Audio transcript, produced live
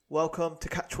Welcome to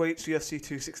Catchweight's UFC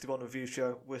 261 review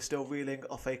show. We're still reeling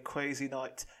off a crazy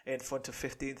night in front of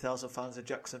 15,000 fans in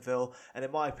Jacksonville, and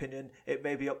in my opinion, it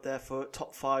may be up there for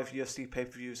top 5 UFC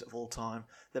pay-per-views of all time.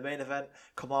 The main event,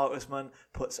 Kamaru Usman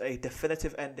puts a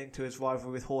definitive ending to his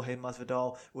rivalry with Jorge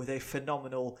Masvidal with a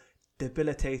phenomenal,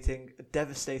 debilitating,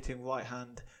 devastating right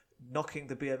hand, knocking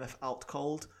the BMF out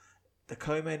cold. The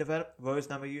co-main event, Rose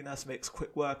Namajunas makes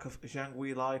quick work of Zhang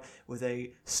Weilai with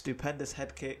a stupendous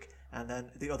head kick. And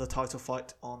then the other title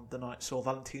fight on the night saw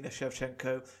Valentina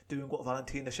Shevchenko doing what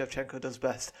Valentina Shevchenko does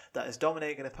best. That is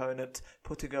dominating an opponent,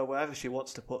 putting her wherever she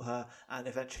wants to put her, and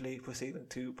eventually proceeding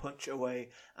to punch away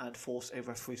and force a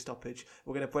referee stoppage.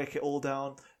 We're going to break it all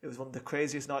down. It was one of the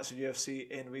craziest nights in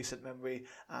UFC in recent memory,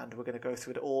 and we're going to go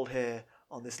through it all here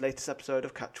on this latest episode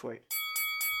of Catchweight.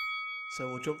 So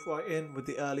we'll jump right in with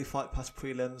the early Fight Pass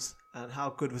prelims, and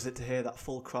how good was it to hear that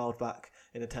full crowd back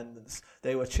in attendance.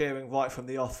 They were cheering right from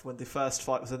the off when the first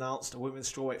fight was announced, a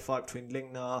women's strawweight fight between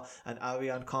Ling Na and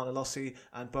Ariane Carnelossi,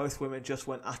 and both women just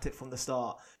went at it from the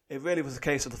start. It really was a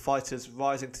case of the fighters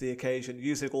rising to the occasion,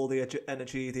 using all the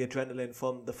energy, the adrenaline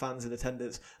from the fans in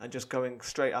attendance, and just going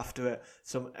straight after it.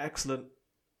 Some excellent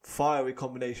fiery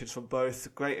combinations from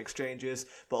both, great exchanges,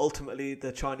 but ultimately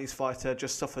the Chinese fighter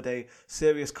just suffered a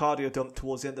serious cardio dump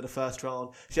towards the end of the first round.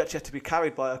 She actually had to be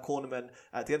carried by her cornermen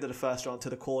at the end of the first round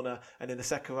to the corner, and in the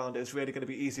second round it was really going to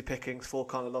be easy pickings for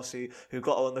Carnelossi, who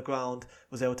got her on the ground,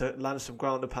 was able to land some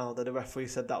ground and pound, and the referee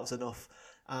said that was enough.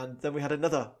 And then we had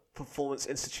another Performance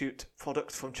Institute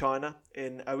product from China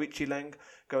in Aoriqileng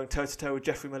going toe-to-toe with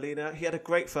Jeffrey Molina. He had a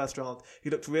great first round. He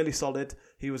looked really solid.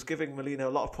 He was giving Molina a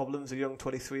lot of problems, a young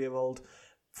 23-year-old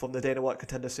from the Dana White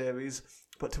Contender Series.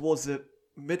 But towards the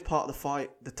mid part of the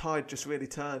fight, the tide just really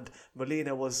turned.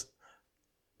 Molina was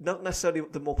not necessarily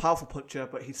the more powerful puncher,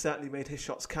 but he certainly made his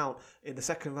shots count. In the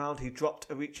second round, he dropped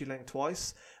Aoriqileng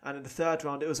twice. And in the third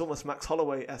round, it was almost Max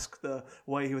Holloway-esque, the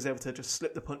way he was able to just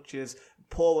slip the punches,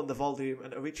 pour on the volume,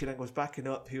 and Aoriqileng was backing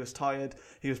up. He was tired.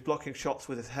 He was blocking shots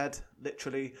with his head,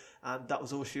 literally, and that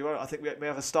was all she wrote. I think we may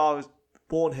have a star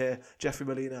born here, Jeffrey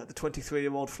Molina, the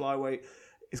 23-year-old flyweight.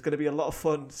 It's going to be a lot of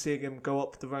fun seeing him go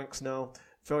up the ranks now.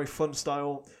 Very fun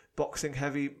style, boxing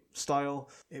heavy style.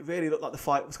 It really looked like the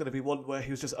fight was going to be one where he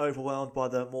was just overwhelmed by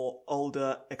the more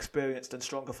older, experienced and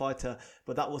stronger fighter,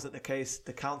 but that wasn't the case.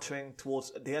 The countering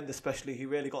towards the end especially, he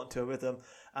really got into a rhythm,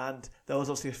 and there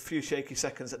was obviously a few shaky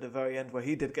seconds at the very end where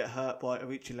he did get hurt by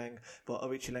Aoriqileng, but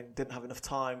Aoriqileng didn't have enough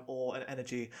time or an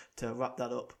energy to wrap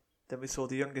that up. Then we saw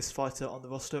the youngest fighter on the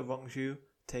roster, Rong Zhu,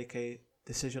 take a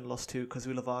decision loss to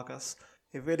Kazula Vargas.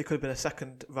 It really could have been a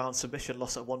second round submission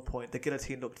loss at one point. The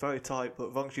guillotine looked very tight,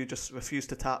 but Rong Zhu just refused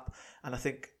to tap, and I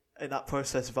think in that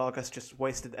process Vargas just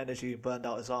wasted energy and burned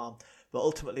out his arm. But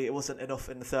ultimately it wasn't enough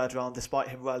in the third round, despite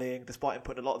him rallying, despite him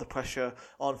putting a lot of the pressure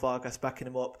on Vargas, backing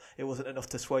him up. It wasn't enough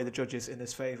to sway the judges in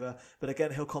his favour. But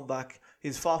again, he'll come back.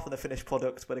 He's far from the finished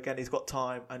product, but again, he's got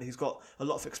time and he's got a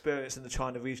lot of experience in the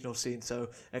China regional scene, so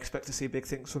expect to see big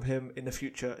things from him in the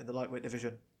future in the lightweight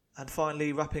division. And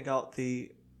finally, wrapping out the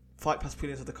Fight Pass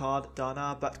prelims of the card,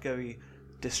 Dana Batgeri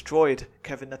destroyed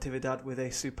Kevin Natividad with a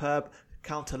superb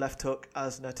counter left hook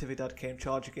as Natividad came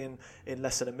charging in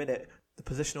less than a minute. The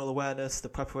positional awareness, the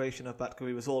preparation of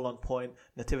Batgeri was all on point.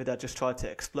 Natividad just tried to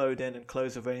explode in and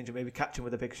close the range and maybe catch him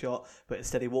with a big shot, but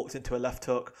instead he walked into a left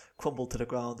hook, crumbled to the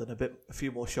ground, and a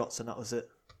few more shots, and that was it.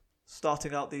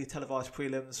 Starting out the televised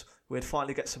prelims, we'd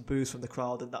finally get some boos from the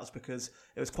crowd, and that was because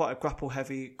it was quite a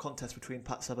grapple-heavy contest between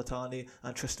Pat Sabatani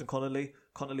and Tristan Connolly.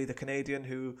 Connolly, the Canadian,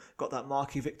 who got that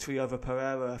marquee victory over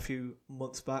Pereira a few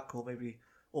months back, or maybe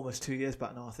almost 2 years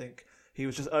back now, I think. He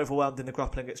was just overwhelmed in the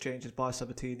grappling exchanges by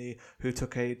Sabatini, who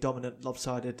took a dominant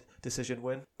lopsided decision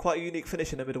win. Quite a unique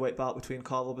finish in the middleweight bout between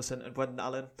Carl Robertson and Brendan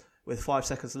Allen. With 5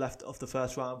 seconds left of the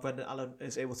first round, Brendan Allen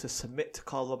is able to submit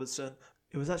Carl Robertson.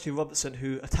 It was actually Robertson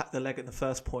who attacked the leg at the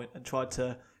first point and tried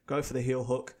to go for the heel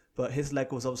hook, but his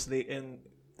leg was obviously in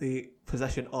the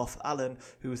possession of Allen,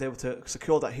 who was able to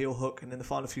secure that heel hook, and in the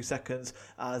final few seconds,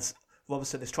 as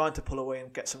Robertson is trying to pull away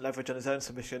and get some leverage on his own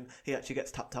submission, he actually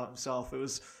gets tapped out himself. It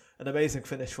was an amazing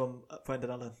finish from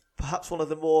Brendan Allen. Perhaps one of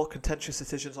the more contentious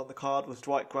decisions on the card was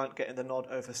Dwight Grant getting the nod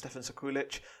over Stefan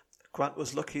Sekulic. Grant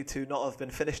was lucky to not have been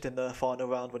finished in the final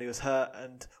round when he was hurt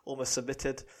and almost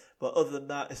submitted. But other than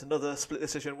that, it's another split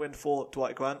decision win for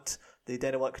Dwight Grant, the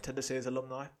Dana White Contender Series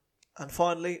alumni. And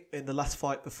finally, in the last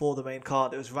fight before the main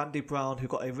card, it was Randy Brown who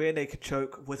got a rear naked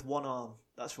choke with one arm.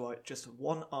 That's right, just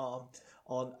one arm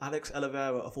on Alex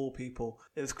Oliveira of all people.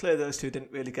 It was clear those two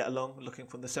didn't really get along, looking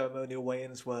from the ceremonial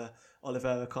weigh-ins where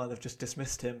Oliveira kind of just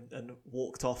dismissed him and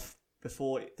walked off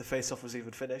before the face-off was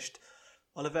even finished.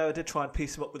 Oliveira did try and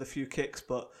piece him up with a few kicks,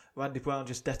 but Randy Brown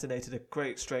just detonated a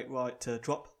great straight right to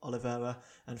drop Oliveira,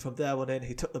 and from there on in,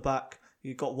 he took the back,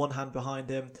 he got one hand behind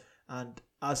him, and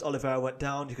as Oliveira went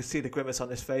down, you could see the grimace on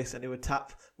his face, and he would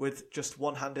tap with just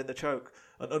one hand in the choke.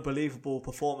 An unbelievable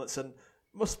performance, and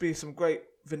must be some great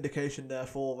vindication there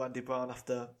for Randy Brown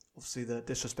after obviously the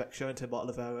disrespect shown to him by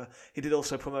Oliveira. He did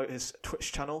also promote his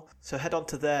Twitch channel, so head on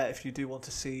to there if you do want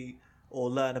to see or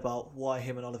learn about why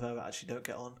him and Oliveira actually don't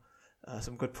get on.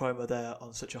 Some good promo there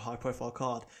on such a high profile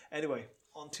card. Anyway,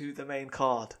 on to the main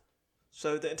card.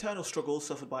 So the internal struggles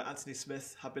suffered by Anthony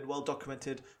Smith have been well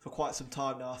documented for quite some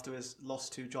time now after his loss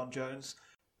to John Jones.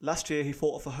 Last year he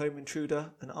fought off a home intruder,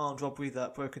 an armed robbery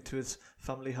that broke into his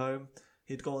family home.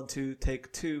 He'd gone to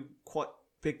take two quite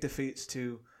big defeats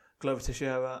to Glover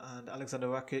Teixeira and Alexander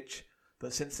Rakic,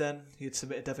 but since then he had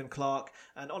submitted Devin Clark,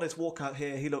 and on his walkout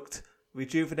here he looked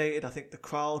rejuvenated. I think the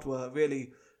crowd were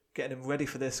really getting him ready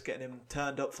for this, getting him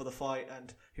turned up for the fight,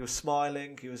 and he was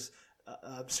smiling, he was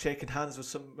shaking hands with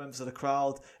some members of the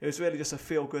crowd. It was really just a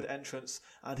feel-good entrance,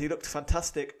 and he looked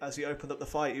fantastic as he opened up the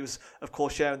fight. He was, of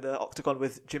course, sharing the octagon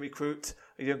with Jimmy Crute,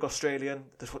 a young Australian,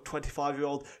 the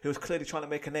 25-year-old, who was clearly trying to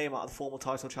make a name out of the former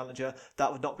title challenger.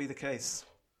 That would not be the case.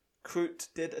 Crute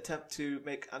did attempt to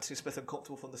make Anthony Smith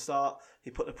uncomfortable from the start.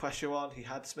 He put the pressure on, he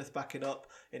had Smith backing up,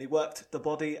 and he worked the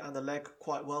body and the leg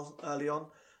quite well early on.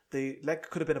 The leg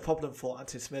could have been a problem for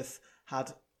Anthony Smith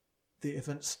had the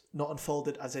events not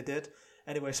unfolded as they did.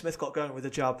 Anyway, Smith got going with the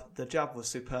jab. The jab was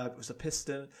superb. It was a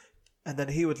piston. And then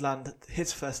he would land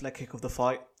his first leg kick of the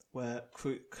fight, where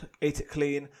Crute ate it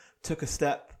clean, took a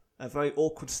step, a very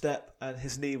awkward step, and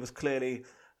his knee was clearly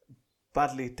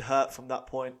badly hurt from that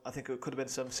point. I think it could have been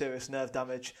some serious nerve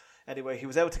damage. Anyway, he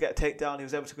was able to get a takedown. He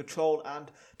was able to control and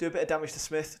do a bit of damage to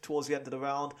Smith towards the end of the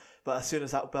round. But as soon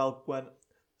as that bell went,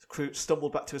 Crute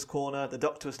stumbled back to his corner. The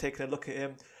doctor was taking a look at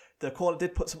him. The corner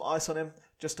did put some ice on him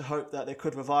just to hope that they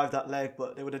could revive that leg,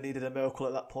 but they would have needed a miracle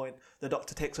at that point. The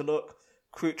doctor takes a look.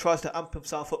 Crute tries to amp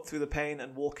himself up through the pain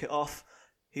and walk it off.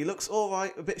 He looks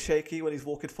alright, a bit shaky when he's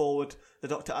walking forward. The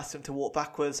doctor asks him to walk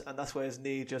backwards, and that's where his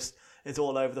knee just is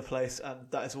all over the place, and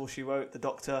that is all she wrote. The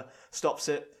doctor stops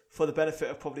it for the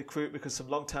benefit of probably Crute, because some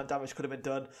long-term damage could have been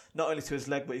done, not only to his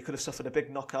leg, but he could have suffered a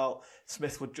big knockout.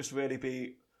 Smith would just really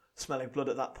be smelling blood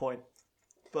at that point.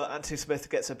 But Anthony Smith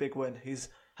gets a big win. He's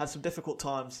had some difficult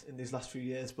times in these last few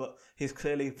years, but he's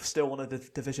clearly still one of the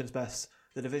division's best.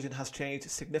 The division has changed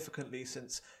significantly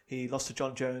since he lost to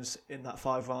John Jones in that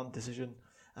 5-round decision,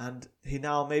 and he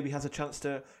now maybe has a chance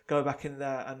to go back in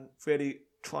there and really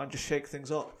try and just shake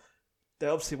things up. They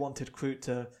obviously wanted Crute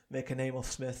to make a name off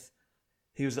Smith.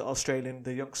 He was the Australian,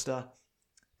 the youngster,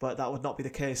 but that would not be the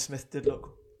case. Smith did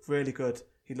look really good.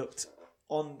 He looked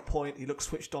on point, he looked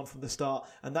switched on from the start,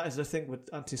 and that is the thing with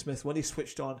Anthony Smith. When he's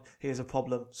switched on, he is a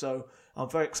problem. So I'm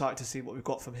very excited to see what we've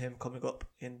got from him coming up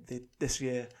in this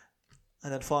year.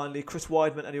 And then finally, Chris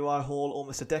Weidman and Uriah Hall,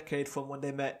 almost a decade from when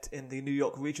they met in the New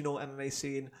York regional MMA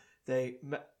scene. They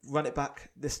ran it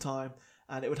back this time,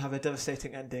 and it would have a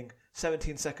devastating ending.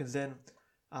 17 seconds in,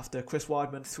 after Chris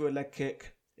Weidman threw a leg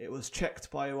kick, it was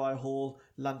checked by Uriah Hall,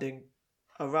 landing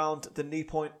around the knee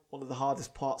point, one of the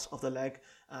hardest parts of the leg,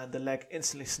 and the leg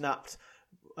instantly snapped.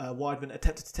 Weidman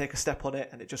attempted to take a step on it,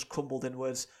 and it just crumbled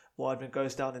inwards. Weidman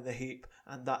goes down in the heap,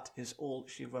 and that is all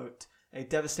she wrote. A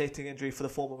devastating injury for the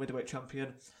former middleweight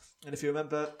champion. And if you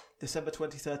remember, December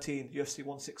 2013, UFC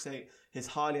 168, his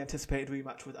highly anticipated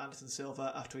rematch with Anderson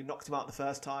Silva after he knocked him out the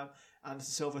first time.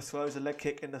 Anderson Silva throws a leg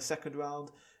kick in the second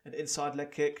round, an inside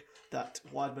leg kick that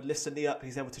Weidman lifts the knee up,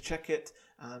 he's able to check it,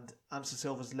 and Anderson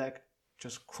Silva's leg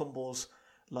just crumbles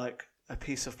like a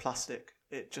piece of plastic.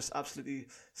 It just absolutely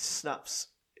snaps.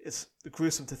 It's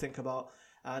gruesome to think about.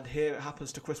 And here it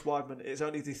happens to Chris Weidman. It's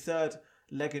only the third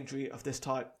leg injury of this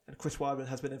type, and Chris Weidman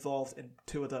has been involved in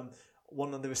two of them,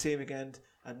 one on the receiving end,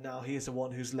 and now he is the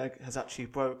one whose leg has actually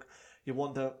broke. You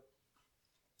wonder,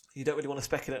 you don't really want to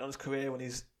speculate on his career when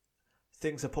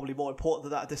things are probably more important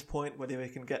than that at this point, whether he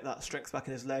can get that strength back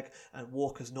in his leg and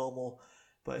walk as normal.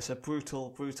 But it's a brutal,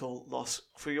 brutal loss.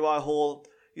 For Uriah Hall,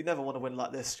 you never want to win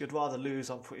like this. You'd rather lose,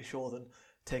 I'm pretty sure, than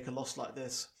take a loss like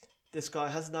this. This guy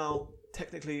has now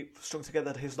technically strung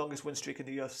together his longest win streak in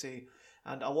the UFC,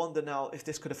 and I wonder now if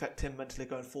this could affect him mentally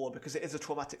going forward, because it is a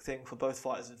traumatic thing for both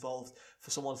fighters involved,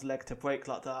 for someone's leg to break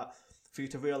like that, for you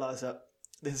to realise that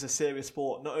this is a serious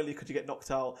sport. Not only could you get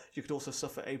knocked out, you could also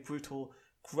suffer a brutal,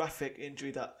 graphic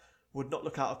injury that would not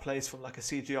look out of place from like a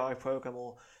CGI program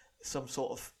or some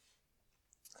sort of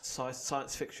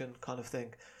science fiction kind of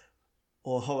thing,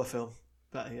 or horror film,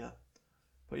 better yet.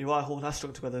 But Uriah Hall has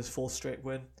strung together his fourth straight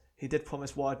win. He did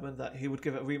promise Weidman that he would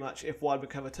give it a rematch if Weidman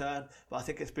can return, but I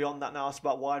think it's beyond that now. It's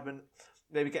about Weidman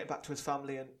maybe getting back to his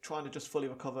family and trying to just fully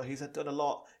recover. He's done a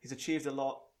lot. He's achieved a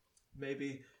lot.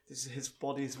 Maybe this is his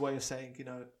body's way of saying,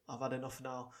 I've had enough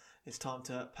now. It's time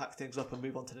to pack things up and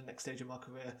move on to the next stage of my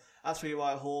career. As for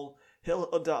Uriah Hall, he'll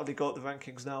undoubtedly go up the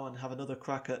rankings now and have another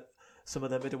crack at some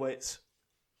of the middleweights,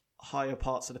 higher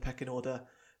parts of the pecking order.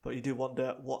 But you do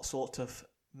wonder what sort of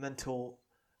mental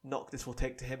knock this will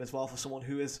take to him as well, for someone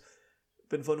who has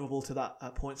been vulnerable to that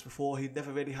at points before. He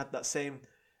never really had that same,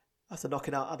 after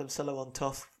knocking out Adam Sello on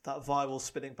Tough, that viral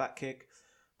spinning back kick.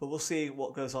 But we'll see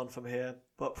what goes on from here.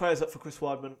 But prayers up for Chris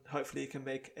Weidman. Hopefully he can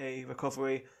make a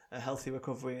recovery, a healthy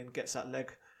recovery, and gets that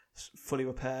leg fully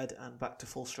repaired and back to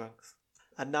full strength.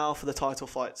 And now for the title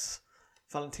fights.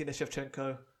 Valentina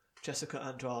Shevchenko, Jessica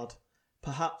Andrade.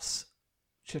 Perhaps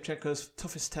Shevchenko's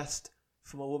toughest test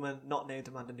from a woman not named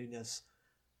Amanda Nunes.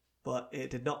 But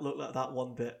it did not look like that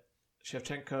one bit.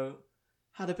 Shevchenko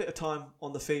had a bit of time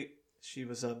on the feet. She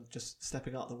was just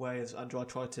stepping out of the way as Andrade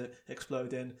tried to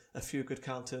explode in a few good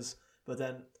counters. But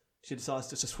then she decides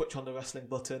just to switch on the wrestling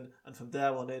button. And from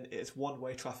there on in, it's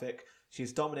one-way traffic.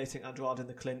 She's dominating Andrade in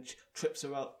the clinch, trips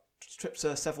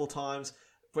her several times,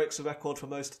 breaks the record for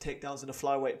most takedowns in a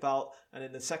flyweight bout. And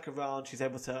in the second round, she's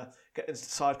able to get into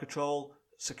side control,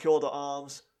 secure the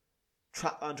arms,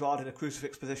 trap Andrade in a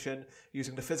crucifix position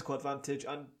using the physical advantage,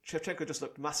 and Shevchenko just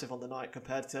looked massive on the night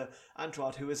compared to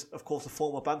Andrade, who is of course a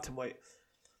former bantamweight.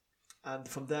 And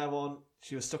from there on,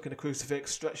 she was stuck in a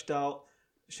crucifix, stretched out.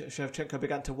 Shevchenko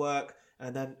began to work,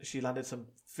 and then she landed some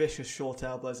vicious short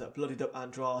elbows that bloodied up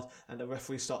Andrade, and the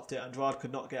referee stopped it. Andrade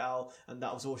could not get out, and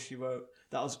that was all she wrote.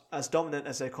 That was as dominant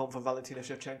as they come from Valentina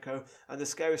Shevchenko, and the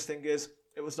scariest thing is,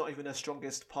 it was not even her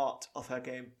strongest part of her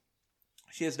game.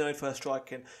 She is known for her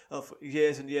striking of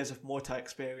years and years of Muay Thai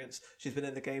experience. She's been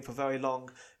in the game for very long,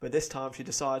 but this time she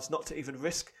decides not to even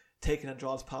risk taking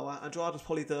Andrade's power. Andrade was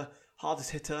probably the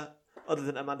hardest hitter, other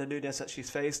than Amanda Nunes, that she's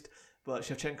faced, but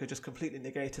Shevchenko just completely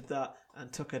negated that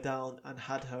and took her down and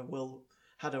had her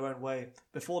own way.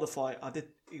 Before the fight, I did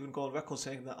even go on record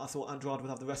saying that I thought Andrade would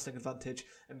have the wrestling advantage,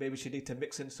 and maybe she'd need to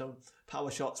mix in some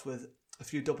power shots with a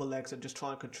few double legs and just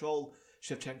try and control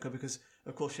Shevchenko, because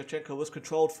of course Shevchenko was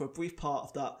controlled for a brief part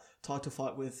of that title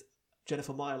fight with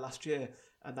Jennifer Maia last year,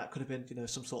 and that could have been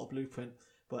some sort of blueprint.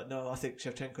 But no, I think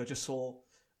Shevchenko just saw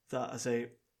that as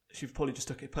she probably just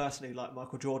took it personally, like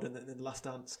Michael Jordan in The Last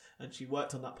Dance, and she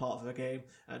worked on that part of her game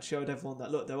and showed everyone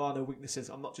that, look, there are no weaknesses.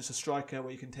 I'm not just a striker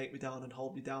where you can take me down and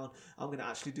hold me down. I'm going to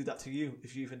actually do that to you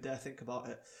if you even dare think about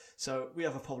it. So we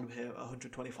have a problem here at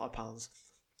 125 pounds.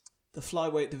 The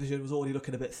flyweight division was already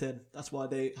looking a bit thin. That's why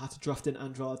they had to draft in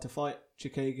Andrade to fight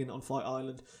Chookagian on Fight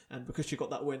Island. And because she got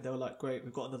that win, they were like, great,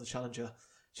 we've got another challenger.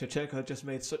 Shevchenko had just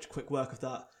made such quick work of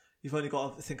that. You've only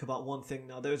got to think about one thing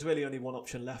now. There is really only one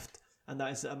option left, and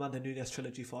that is the Amanda Nunes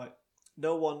trilogy fight.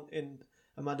 No one in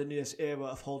Amanda Nunes' era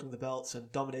of holding the belts and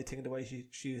dominating in the way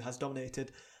she has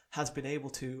dominated has been able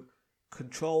to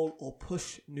control or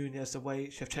push Nunes the way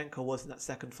Shevchenko was in that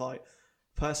second fight.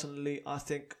 Personally, I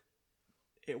think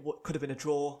it could have been a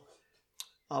draw,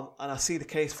 and I see the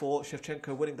case for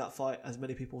Shevchenko winning that fight, as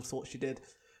many people thought she did.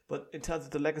 But in terms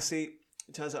of the legacy,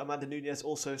 in terms of Amanda Nunes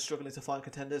also struggling to find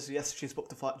contenders, yes, she's booked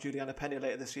to fight Juliana Pena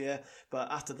later this year,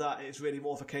 but after that, it's really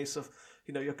more of a case of,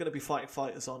 you're going to be fighting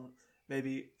fighters on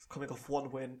maybe coming off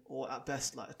one win, or at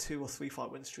best like a 2 or 3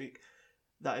 fight win streak.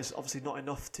 That is obviously not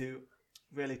enough to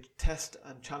really test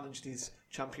and challenge these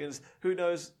champions. Who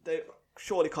knows? They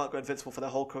surely can't go invincible for their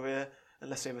whole career,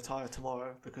 unless they retire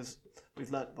tomorrow, because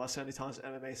we've learnt by so many times in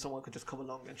MMA, someone could just come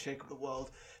along and shake up the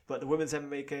world. But the women's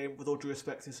MMA game, with all due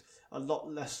respect, is a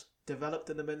lot less developed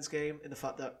than the men's game, in the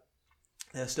fact that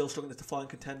they're still struggling to find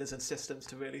contenders and systems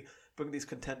to really bring these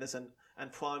contenders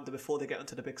and prime them before they get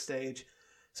onto the big stage.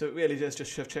 So it really is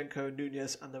just Shevchenko,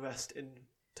 Nunes and the rest in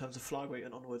terms of flyweight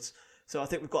and onwards. So I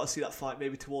think we've got to see that fight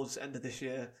maybe towards the end of this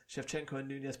year. Shevchenko and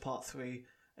Nunes part 3,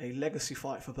 a legacy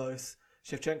fight for both.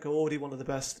 Shevchenko already one of the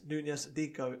best, Nunes the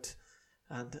GOAT,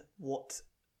 and what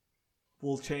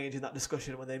will change in that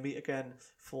discussion when they meet again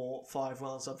for 5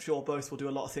 rounds. I'm sure both will do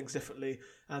a lot of things differently,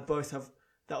 and both have,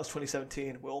 that was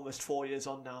 2017, we're almost 4 years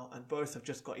on now, and both have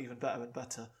just got even better and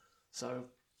better. So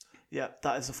yeah,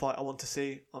 that is the fight I want to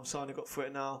see. I'm signing up for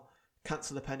it now.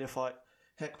 Cancel the Pena fight.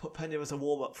 Heck, put Pena as a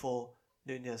warm-up for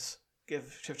Nunes. Give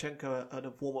Shevchenko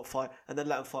a warm-up fight, and then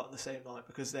let him fight on the same night,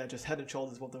 because they're just head and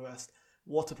shoulders above the rest.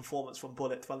 What a performance from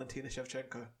Bullet Valentina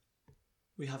Shevchenko.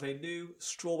 We have a new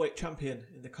strawweight champion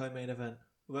in the co-main event.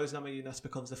 Rose Namajunas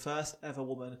becomes the first ever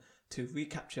woman to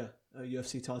recapture a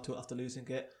UFC title after losing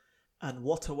it. And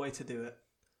what a way to do it.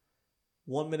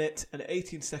 1 minute and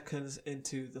 18 seconds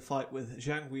into the fight with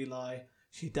Zhang Weilai,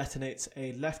 She detonates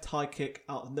a left high kick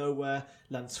out of nowhere,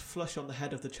 lands flush on the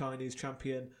head of the Chinese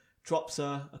champion, drops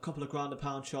her, a couple of ground and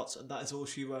pound shots, and that is all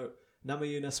she wrote.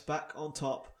 Namajunas back on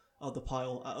top of the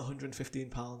pile at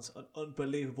 £115. An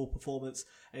unbelievable performance,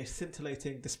 a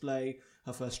scintillating display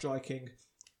of her striking.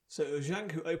 So it was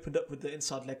Zhang who opened up with the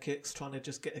inside leg kicks, trying to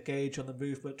just get a gauge on the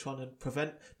movement, trying to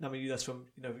prevent Namajunas from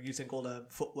using all her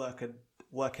footwork and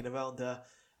working around her.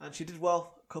 And she did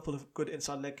well, a couple of good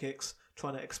inside leg kicks,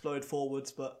 trying to explode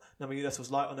forwards, but Namajunas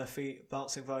was light on her feet,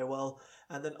 bouncing very well.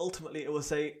 And then ultimately it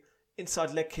was a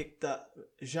inside leg kick that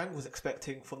Zhang was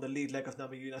expecting from the lead leg of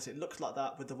Namajunas. It looked like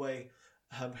that with the way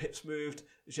her hips moved.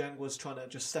 Zhang was trying to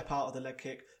just step out of the leg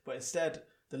kick, but instead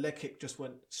the leg kick just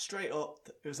went straight up.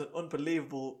 It was an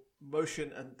unbelievable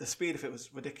motion, and the speed of it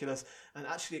was ridiculous. And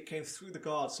actually it came through the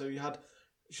guard, so you had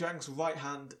Zhang's right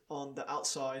hand on the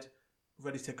outside,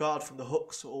 ready to guard from the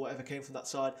hooks or whatever came from that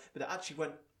side, but it actually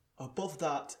went above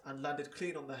that and landed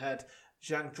clean on the head.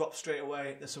 Zhang dropped straight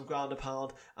away, there's some ground and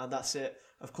pound, and that's it.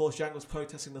 Of course, Zhang was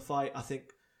protesting the fight. I think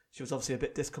she was obviously a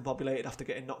bit discombobulated after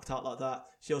getting knocked out like that.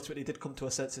 She ultimately did come to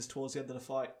her senses towards the end of the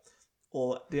fight,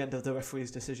 or the end of the referee's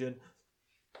decision.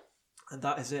 And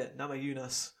that is it.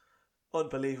 Namajunas,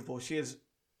 unbelievable. She is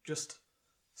just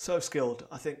so skilled.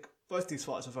 I think both these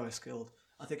fighters are very skilled.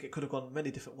 I think it could have gone many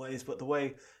different ways, but the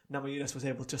way Namajunas was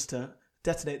able just to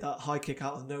detonate that high kick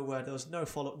out of nowhere, there was no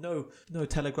follow-up, no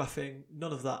telegraphing,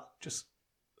 none of that, just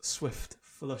swift,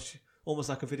 flush, almost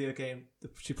like a video game.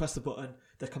 She pressed the button,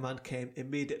 the command came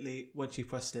immediately when she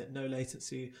pressed it, no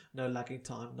latency, no lagging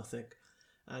time, nothing.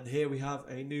 And here we have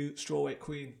a new strawweight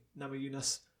queen.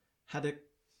 Namajunas had a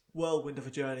whirlwind of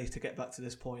a journey to get back to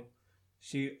this point.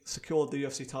 She secured the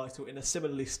UFC title in a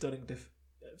similarly stunning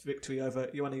victory over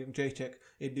Joanna Jędrzejczyk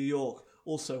in New York.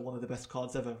 Also one of the best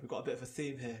cards ever. We've got a bit of a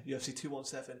theme here. UFC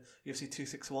 217, UFC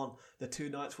 261. The two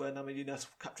nights where Namajunas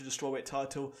captured the strawweight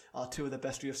title are two of the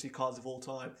best UFC cards of all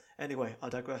time. Anyway, I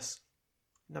digress.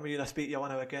 Namajunas beat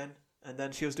Joanna again, and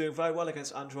then she was doing very well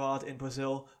against Andrade in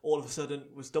Brazil. All of a sudden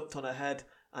was dumped on her head,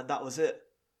 and that was it.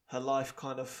 Her life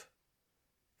kind of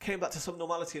came back to some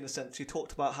normality in a sense. She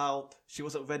talked about how she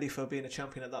wasn't ready for being a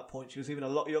champion at that point. She was even a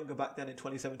lot younger back then in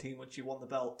 2017 when she won the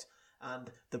belt.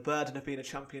 And the burden of being a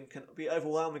champion can be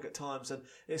overwhelming at times. And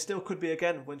it still could be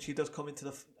again when she does come into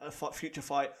the future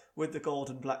fight with the gold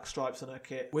and black stripes on her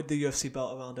kit, with the UFC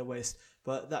belt around her waist.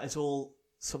 But that is all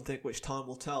something which time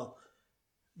will tell.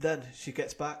 Then she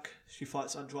gets back. She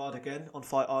fights Andrade again on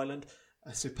Fight Island.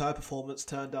 A superb performance,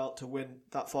 turned out to win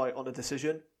that fight on a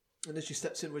decision. And then she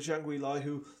steps in with Zhang Weili,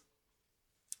 who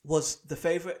was the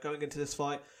favourite going into this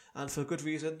fight, and for good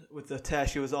reason, with the tear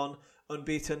she was on,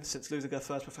 unbeaten since losing her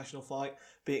first professional fight,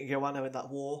 beating Joanna in that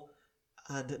war.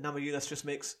 And Namajunas just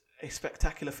makes a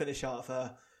spectacular finish out of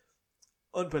her.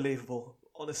 Unbelievable.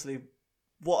 Honestly,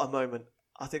 what a moment.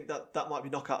 I think that might be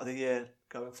knockout of the year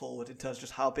going forward in terms of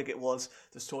just how big it was,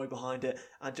 the story behind it,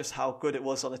 and just how good it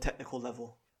was on a technical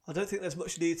level. I don't think there's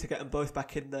much need to get them both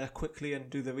back in there quickly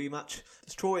and do the rematch.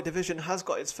 The strawweight division has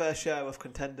got its fair share of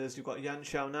contenders. You've got Yan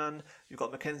Xiaonan, you've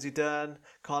got Mackenzie Dern,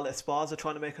 Carla Esparza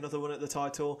trying to make another run at the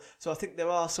title. So I think there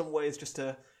are some ways just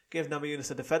to give Namajunas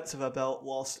a defence of her belt,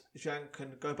 whilst Zhang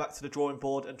can go back to the drawing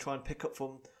board and try and pick up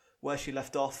from where she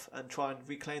left off and try and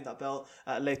reclaim that belt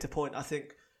at a later point. I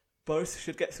think both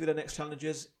should get through their next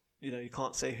challenges. You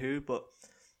can't say who, but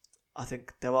I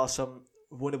think there are some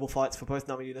winnable fights for both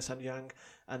Namajunas and Yang,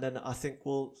 and then I think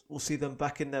we'll see them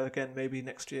back in there again maybe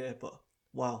next year. But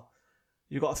wow,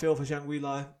 you got a feel for Zhang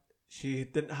Weili. She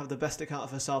didn't have the best account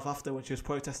of herself after when she was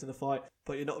protesting the fight,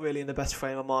 but you're not really in the best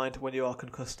frame of mind when you are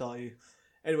concussed, are you?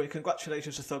 Anyway,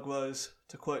 congratulations to Thug Rose.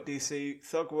 To quote DC,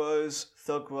 Thug Rose,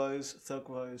 Thug Rose, Thug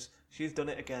Rose. She's done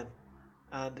it again,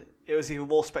 and it was even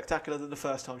more spectacular than the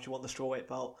first time she won the strawweight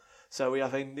belt. So we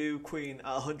have a new queen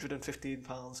at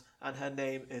 £115, and her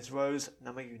name is Rose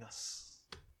Namajunas.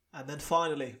 And then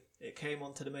finally, it came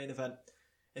on to the main event.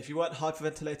 If you weren't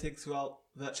hyperventilating throughout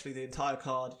virtually the entire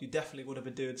card, you definitely would have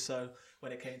been doing so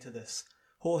when it came to this.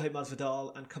 Jorge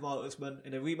Masvidal and Kamaru Usman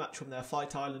in a rematch from their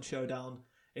Fight Island showdown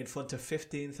in front of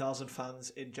 15,000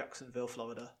 fans in Jacksonville,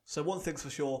 Florida. So one thing's for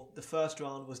sure, the first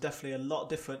round was definitely a lot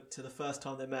different to the first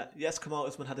time they met. Yes, Kamaru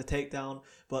Usman had a takedown,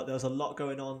 but there was a lot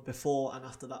going on before and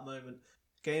after that moment.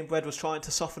 Gamebred was trying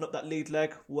to soften up that lead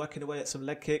leg, working away at some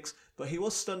leg kicks, but he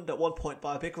was stunned at one point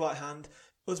by a big right hand.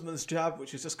 Usman's jab,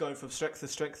 which is just going from strength to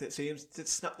strength it seems, did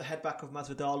snap the head back of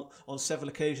Masvidal on several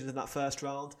occasions in that first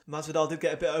round. Masvidal did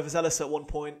get a bit overzealous at one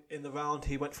point in the round.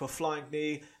 He went for a flying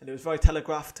knee and it was very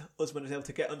telegraphed. Usman was able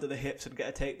to get under the hips and get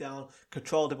a takedown,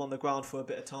 controlled him on the ground for a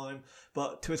bit of time.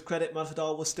 But to his credit,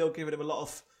 Masvidal was still giving him a lot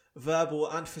of verbal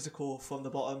and physical from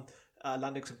the bottom.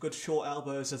 landing some good short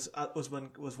elbows as Usman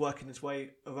was working his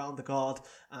way around the guard,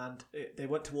 and they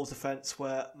went towards the fence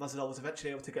where Masvidal was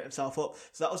eventually able to get himself up.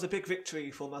 So that was a big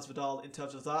victory for Masvidal in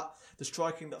terms of that. The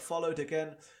striking that followed,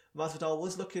 again, Masvidal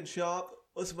was looking sharp.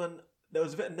 Usman, there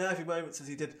was a bit of nervy moments as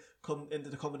he did come into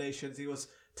the combinations. He was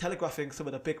telegraphing some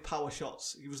of the big power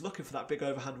shots. He was looking for that big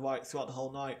overhand right throughout the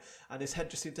whole night, and his head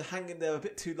just seemed to hang in there a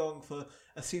bit too long for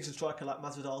a seasoned striker like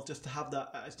Masvidal just to have that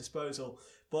at his disposal.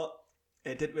 But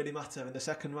it didn't really matter. In the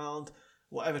second round,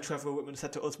 whatever Trevor Whitman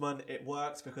said to Usman, it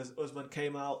worked because Usman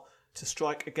came out to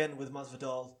strike again with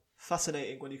Masvidal.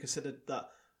 Fascinating when you consider that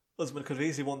Usman could have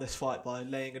easily won this fight by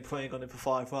laying and preying on him for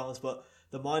 5 rounds, but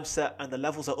the mindset and the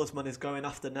levels that Usman is going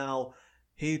after now,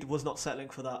 he was not settling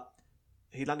for that.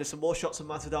 He landed some more shots on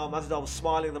Masvidal. Masvidal was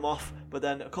smiling them off, but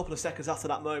then a couple of seconds after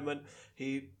that moment,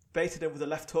 he baited him with a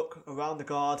left hook around the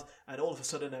guard, and all of a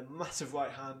sudden a massive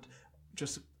right hand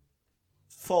just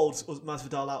folds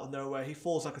Masvidal out of nowhere. He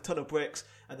falls like a ton of bricks,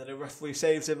 and then the referee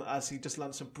saves him as he just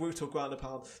lands some brutal ground and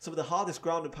pound. Some of the hardest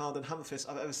ground and pound and hammer fists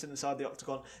I've ever seen inside the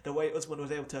octagon. The way Usman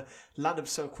was able to land him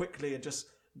so quickly and just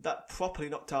that properly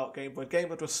knocked out Gamebred.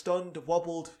 Gamebred was stunned,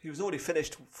 wobbled. He was already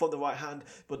finished from the right hand,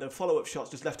 but the follow-up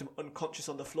shots just left him unconscious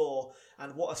on the floor.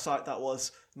 And what a sight that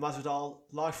was. Masvidal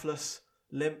lifeless,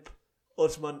 limp.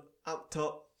 Usman amped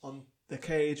up on the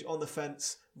cage, on the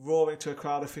fence, roaring to a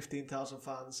crowd of 15,000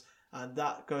 fans. And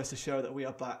that goes to show that we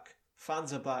are back.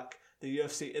 Fans are back. The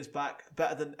UFC is back,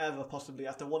 better than ever possibly,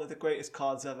 after one of the greatest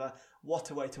cards ever. What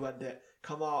a way to end it.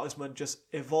 Kamaru Usman just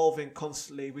evolving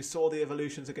constantly. We saw the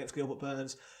evolutions against Gilbert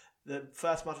Burns. The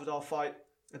first Masvidal fight,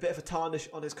 a bit of a tarnish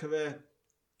on his career.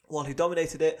 While he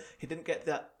dominated it, he didn't get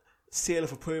that seal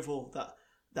of approval,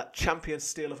 that champion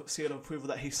seal of approval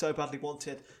that he so badly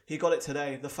wanted. He got it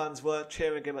today. The fans were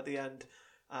cheering him at the end.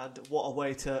 And what a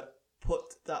way to put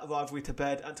that rivalry to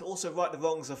bed and to also right the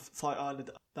wrongs of Fight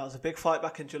Island. That was a big fight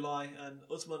back in July, and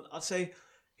Usman, I'd say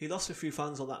he lost a few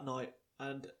fans on that night,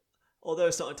 and although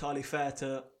it's not entirely fair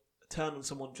to turn on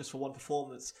someone just for one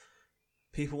performance,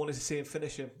 people wanted to see him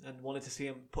finish him and wanted to see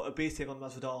him put a beating on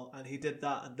Masvidal, and he did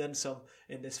that and then some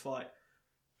in this fight.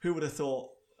 Who would have thought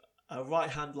a right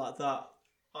hand like that?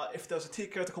 If there was a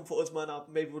TKO to come for Usman, I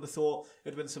maybe would have thought it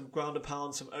would have been some ground and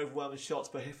pound, some overwhelming shots,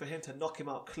 but for him to knock him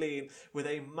out clean with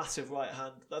a massive right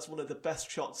hand, that's one of the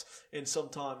best shots in some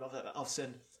time I've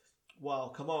seen.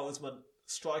 Wow, Kamaru Usman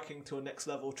striking to a next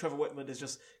level. Trevor Whitman is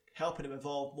just helping him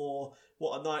evolve more.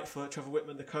 What a night for Trevor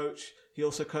Whitman, the coach. He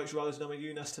also coached Rose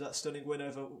Namajunas to that stunning win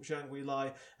over Zhang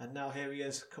Weilai, and now here he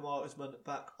is, Kamaru Usman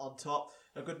back on top.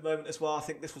 A good moment as well. I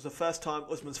think this was the first time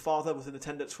Usman's father was in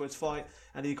attendance for his fight,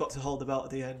 and he got to hold the belt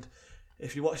at the end.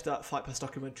 If you watch that Fight Pass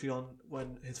documentary on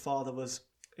when his father was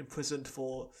imprisoned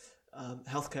for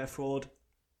healthcare fraud,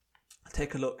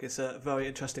 take a look. It's a very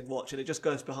interesting watch, and it just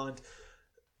goes behind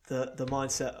the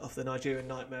mindset of the Nigerian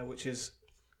Nightmare, which is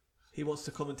he wants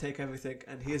to come and take everything,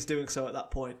 and he is doing so at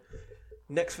that point.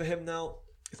 Next for him now,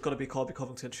 it's got to be Colby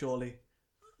Covington, surely.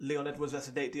 Leon Edwards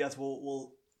versus Nate Diaz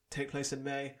will take place in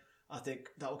May. I think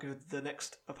that will give the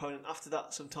next opponent after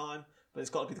that some time, but it's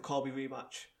got to be the Colby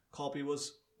rematch. Colby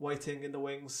was waiting in the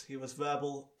wings. He was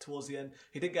verbal towards the end.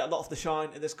 He didn't get a lot of the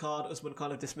shine in this card. Usman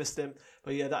kind of dismissed him.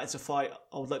 But yeah, that is a fight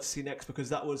I would like to see next because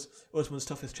that was Usman's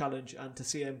toughest challenge. And to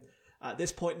see him at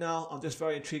this point now, I'm just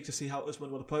very intrigued to see how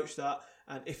Usman will approach that.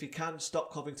 And if he can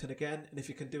stop Covington again, and if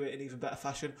he can do it in even better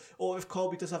fashion, or if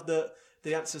Colby does have the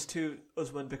answers to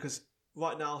Usman, because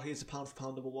right now he is the pound for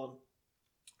pound number one.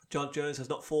 John Jones has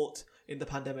not fought in the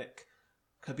pandemic.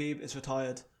 Khabib is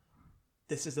retired.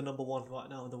 This is the number one right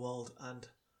now in the world, and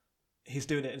he's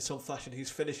doing it in some fashion. He's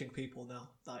finishing people now,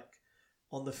 like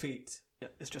on the feet. Yeah,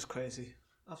 it's just crazy,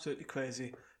 absolutely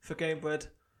crazy. For Gamebred,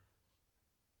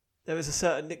 there is a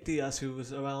certain Nick Diaz who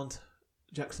was around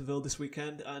Jacksonville this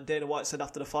weekend, and Dana White said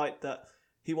after the fight that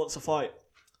he wants a fight.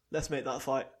 Let's make that a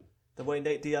fight. The way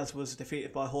Nate Diaz was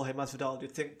defeated by Jorge Masvidal,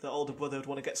 you'd think the older brother would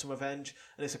want to get some revenge,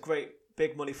 and it's a great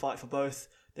big money fight for both.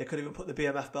 They could even put the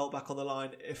BMF belt back on the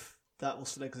line if that will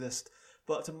still exist.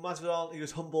 But to Masvidal, he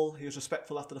was humble, he was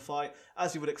respectful after the fight,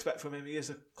 as you would expect from him. He is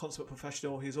a consummate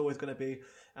professional, he's always going to be,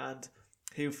 and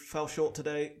he fell short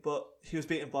today, but he was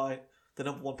beaten by the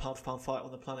number one pound for pound fight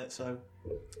on the planet, so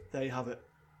there you have it.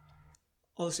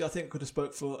 Honestly, I think I could have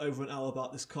spoke for over an hour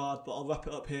about this card, but I'll wrap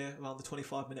it up here around the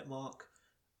 25-minute mark.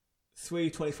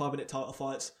 3 25-minute title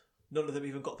fights, none of them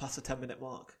even got past the 10-minute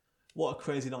mark. What a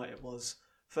crazy night it was.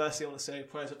 Firstly, I want to say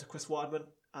prayers up to Chris Weidman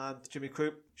and Jimmy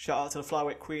Croup. Shout out to the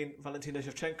flyweight queen, Valentina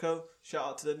Shevchenko. Shout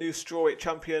out to the new strawweight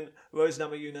champion, Rose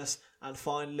Namajunas. And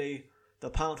finally, the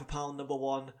pound for pound number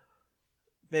one,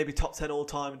 maybe top 10 all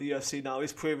time in the UFC now.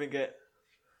 He's proving it.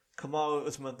 Kamaru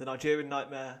Usman, the Nigerian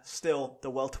Nightmare, still the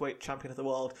welterweight champion of the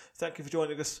world. Thank you for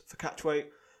joining us for Catchweight.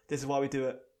 This is why we do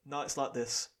it. Nights like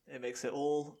this, it makes it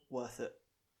all worth it.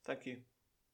 Thank you.